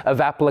nugget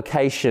of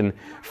application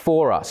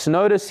for us.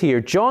 Notice here,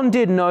 John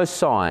did no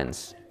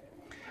signs,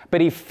 but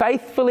he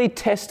faithfully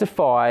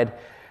testified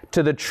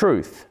to the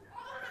truth.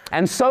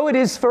 And so it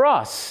is for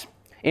us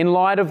in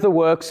light of the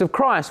works of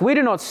Christ. We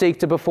do not seek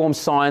to perform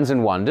signs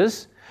and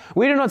wonders.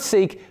 We do not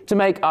seek to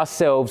make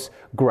ourselves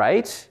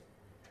great.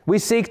 We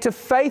seek to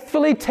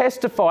faithfully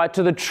testify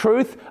to the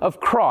truth of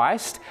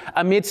Christ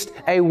amidst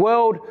a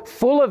world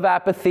full of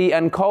apathy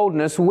and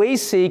coldness. We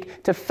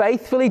seek to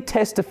faithfully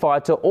testify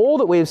to all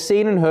that we have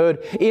seen and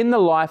heard in the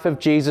life of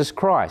Jesus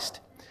Christ,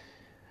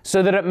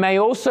 so that it may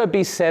also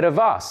be said of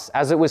us,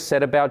 as it was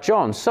said about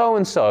John,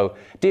 so-and-so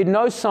did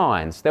no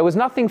signs. There was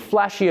nothing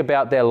flashy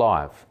about their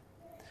life.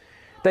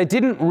 They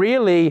didn't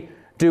really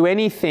do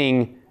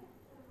anything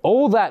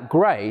all that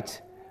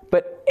great,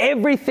 but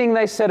everything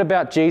they said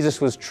about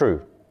Jesus was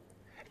true.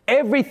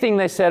 Everything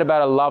they said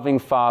about a loving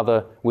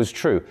Father was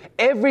true.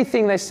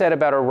 Everything they said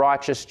about a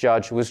righteous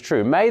judge was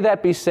true. May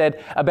that be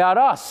said about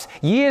us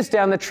years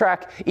down the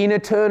track in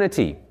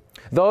eternity.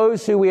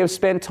 Those who we have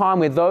spent time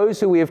with, those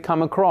who we have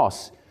come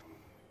across.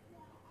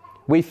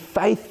 We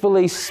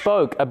faithfully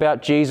spoke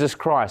about Jesus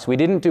Christ. We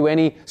didn't do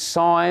any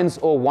signs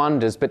or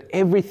wonders, but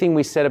everything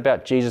we said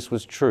about Jesus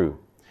was true.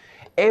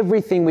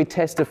 Everything we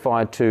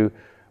testified to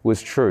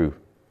was true.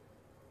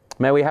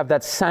 May we have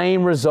that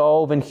same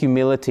resolve and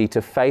humility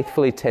to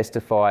faithfully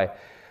testify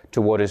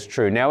to what is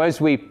true. Now,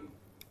 as we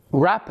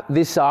wrap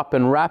this up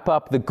and wrap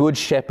up the Good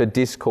Shepherd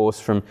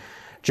discourse from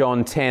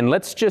John 10,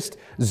 let's just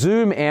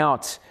zoom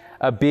out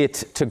a bit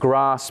to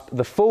grasp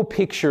the full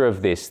picture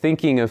of this,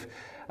 thinking of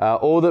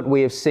all that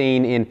we have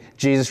seen in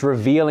Jesus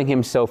revealing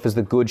himself as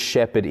the Good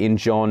Shepherd in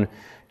John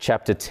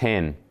chapter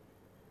 10.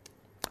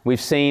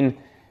 We've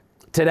seen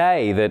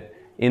today that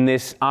in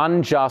this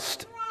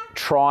unjust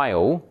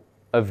trial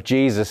of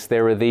Jesus,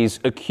 there are these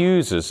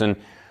accusers, and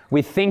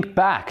we think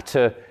back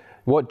to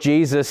what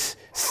Jesus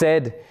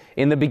said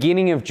in the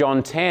beginning of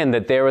John 10,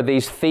 that there are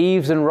these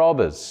thieves and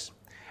robbers,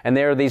 and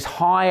there are these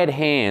hired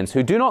hands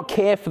who do not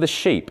care for the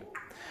sheep,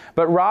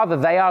 but rather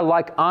they are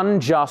like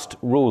unjust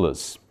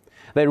rulers.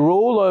 They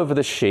rule over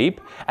the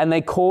sheep, and they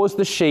cause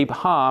the sheep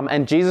harm,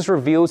 and Jesus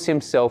reveals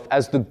himself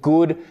as the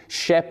Good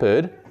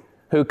Shepherd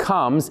who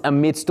comes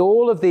amidst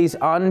all of these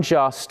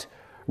unjust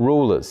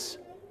rulers.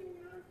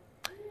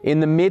 In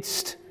the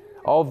midst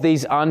of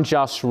these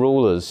unjust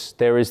rulers,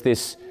 there is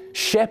this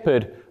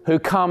shepherd who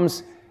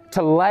comes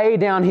to lay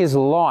down his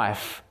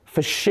life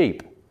for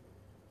sheep.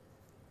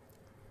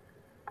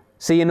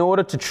 See, in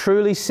order to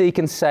truly seek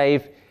and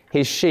save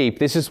his sheep,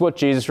 this is what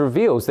Jesus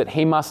reveals, that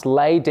he must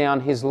lay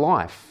down his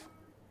life.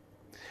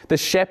 The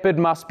shepherd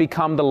must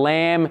become the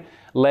lamb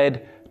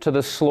led to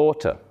the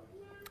slaughter.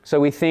 So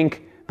we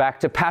think back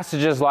to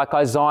passages like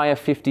Isaiah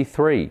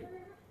 53.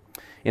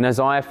 In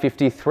Isaiah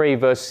 53,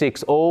 verse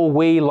 6, all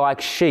we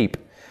like sheep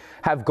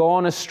have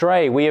gone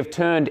astray. We have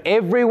turned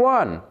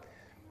everyone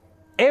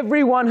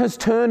has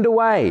turned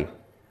away.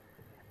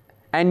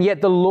 And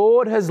yet the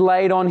Lord has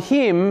laid on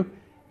him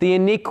the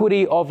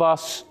iniquity of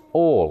us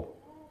all.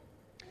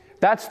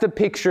 That's the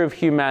picture of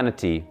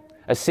humanity,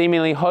 a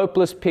seemingly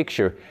hopeless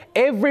picture.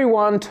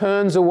 Everyone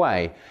turns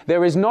away.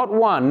 There is not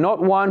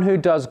one who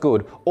does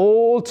good.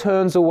 All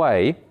turns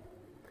away.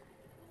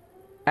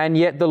 And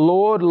yet the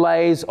Lord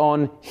lays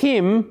on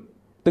him,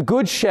 the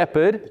Good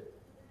Shepherd,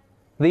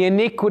 the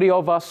iniquity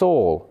of us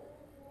all.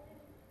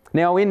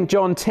 Now in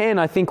John 10,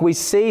 I think we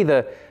see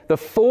the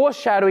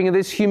foreshadowing of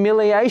this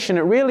humiliation.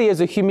 It really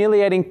is a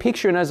humiliating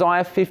picture in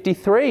Isaiah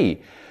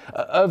 53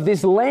 of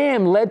this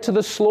lamb led to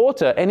the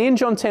slaughter. And in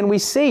John 10, we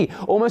see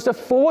almost a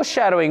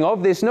foreshadowing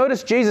of this.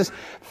 Notice Jesus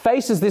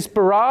faces this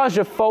barrage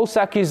of false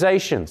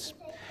accusations.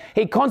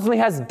 He constantly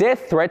has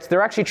death threats.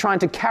 They're actually trying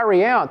to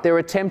carry out their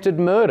attempted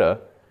murder.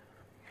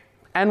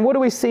 And what do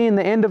we see in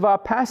the end of our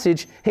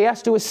passage? He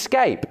has to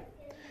escape.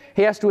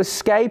 He has to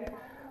escape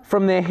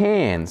from their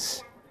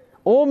hands,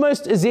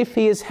 almost as if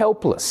he is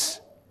helpless.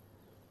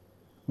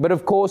 But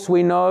of course,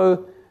 we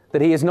know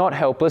that he is not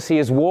helpless. He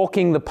is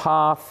walking the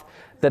path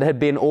that had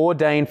been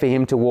ordained for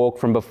him to walk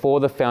from before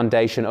the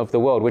foundation of the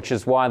world, which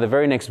is why the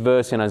very next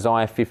verse in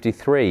Isaiah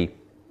 53,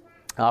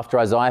 after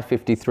Isaiah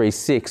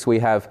 53:6, we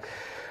have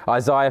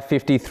Isaiah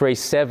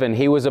 53:7.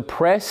 He was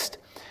oppressed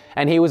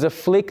and he was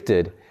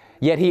afflicted,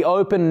 yet he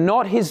opened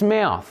not his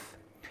mouth.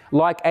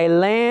 Like a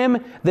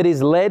lamb that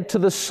is led to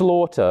the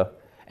slaughter,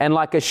 and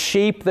like a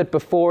sheep that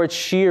before its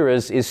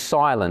shearers is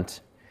silent,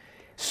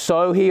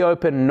 so he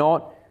opened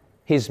not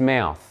his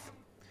mouth.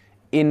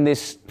 In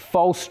this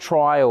false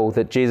trial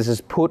that Jesus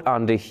is put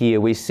under here,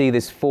 we see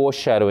this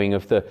foreshadowing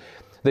of the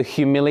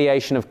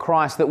humiliation of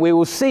Christ that we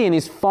will see in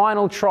his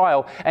final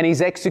trial and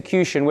his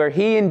execution, where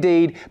he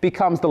indeed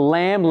becomes the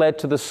lamb led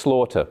to the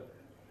slaughter.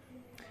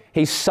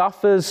 He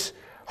suffers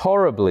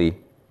horribly,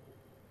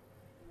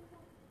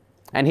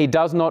 and he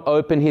does not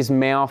open his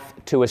mouth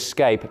to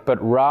escape, but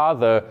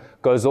rather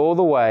goes all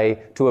the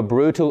way to a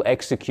brutal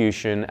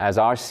execution as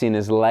our sin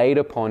is laid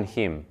upon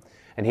him.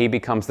 And he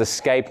becomes the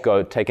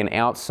scapegoat taken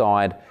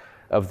outside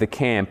of the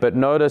camp. But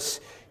notice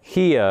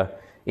here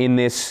in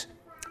this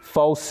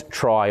false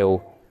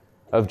trial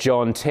of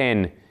John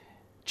 10,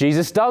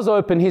 Jesus does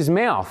open his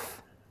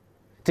mouth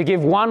to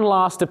give one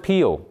last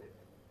appeal,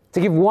 to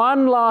give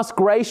one last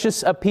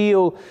gracious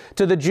appeal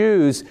to the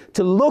Jews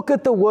to look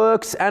at the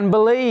works and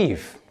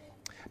believe.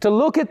 To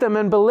look at them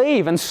and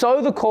believe. And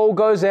so the call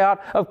goes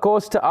out, of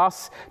course, to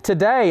us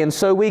today. And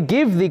so we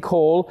give the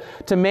call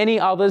to many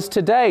others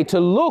today to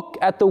look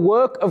at the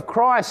work of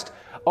Christ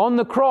on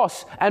the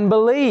cross and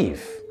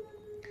believe.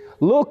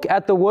 Look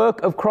at the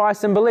work of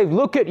Christ and believe.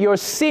 Look at your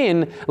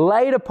sin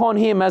laid upon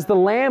him as the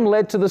lamb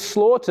led to the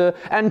slaughter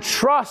and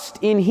trust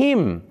in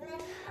him.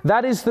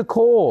 That is the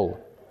call.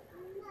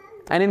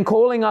 And in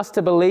calling us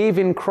to believe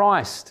in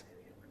Christ,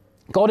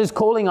 God is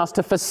calling us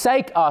to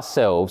forsake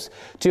ourselves,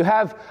 to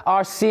have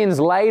our sins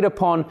laid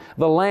upon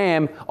the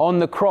Lamb on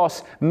the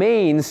cross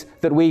means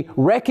that we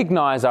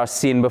recognize our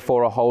sin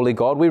before a holy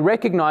God. We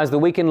recognize that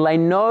we can lay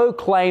no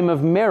claim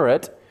of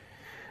merit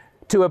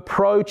to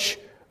approach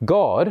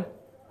God,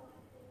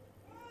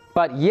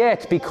 but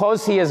yet,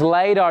 because he has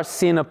laid our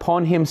sin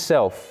upon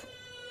himself,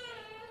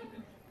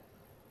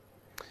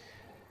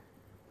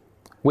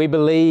 we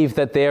believe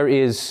that there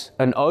is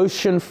an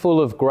ocean full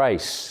of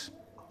grace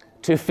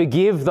to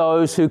forgive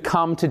those who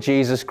come to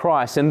Jesus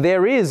Christ. And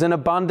there is an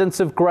abundance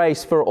of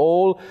grace for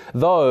all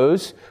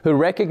those who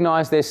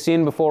recognize their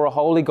sin before a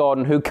holy God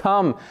and who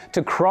come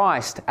to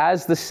Christ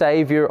as the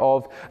Savior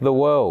of the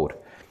world,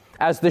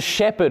 as the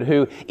shepherd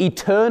who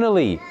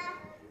eternally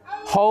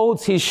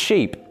holds his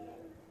sheep,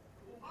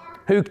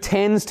 who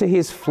tends to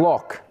his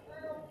flock.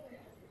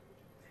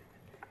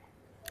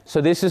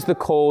 So this is the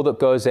call that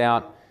goes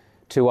out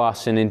to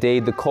us, and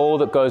indeed the call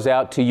that goes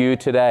out to you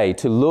today,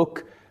 to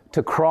look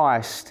to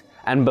Christ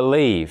and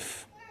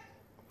believe.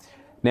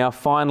 Now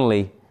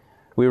finally,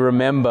 we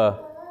remember,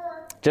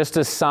 just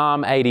as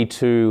Psalm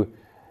 82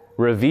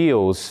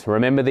 reveals,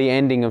 remember the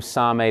ending of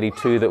Psalm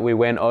 82 that we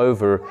went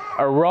over,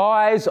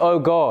 "Arise, O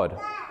God.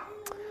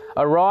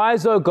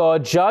 Arise, O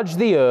God, judge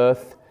the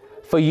earth,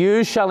 for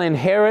you shall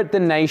inherit the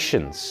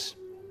nations."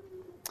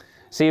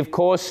 See, of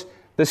course,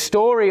 the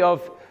story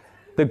of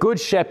the Good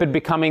Shepherd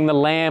becoming the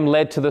lamb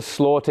led to the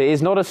slaughter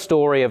is not a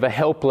story of a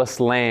helpless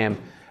lamb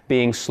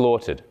being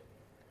slaughtered.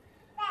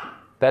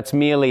 That's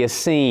merely a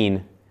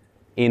scene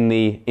in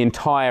the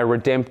entire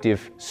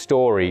redemptive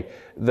story.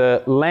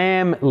 The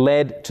lamb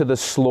led to the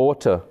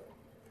slaughter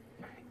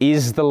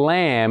is the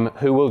lamb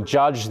who will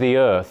judge the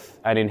earth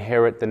and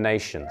inherit the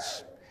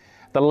nations.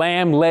 The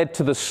lamb led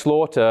to the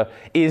slaughter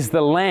is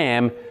the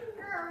lamb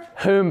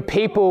whom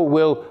people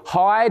will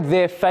hide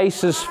their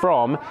faces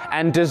from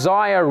and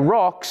desire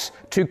rocks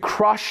to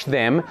crush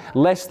them,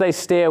 lest they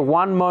stare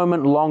one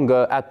moment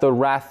longer at the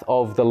wrath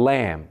of the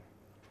Lamb.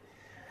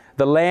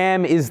 The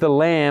Lamb is the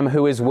Lamb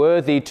who is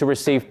worthy to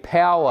receive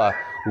power,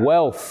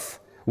 wealth,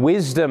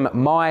 wisdom,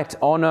 might,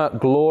 honor,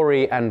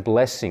 glory, and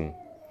blessing.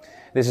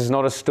 This is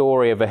not a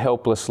story of a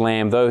helpless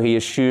lamb, though he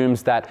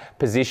assumes that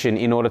position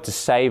in order to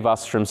save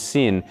us from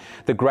sin.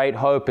 The great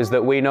hope is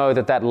that we know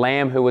that that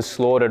lamb who was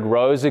slaughtered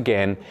rose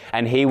again,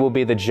 and he will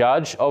be the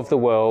judge of the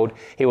world.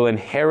 He will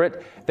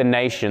inherit the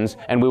nations,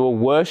 and we will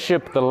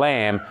worship the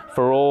Lamb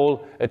for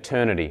all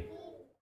eternity.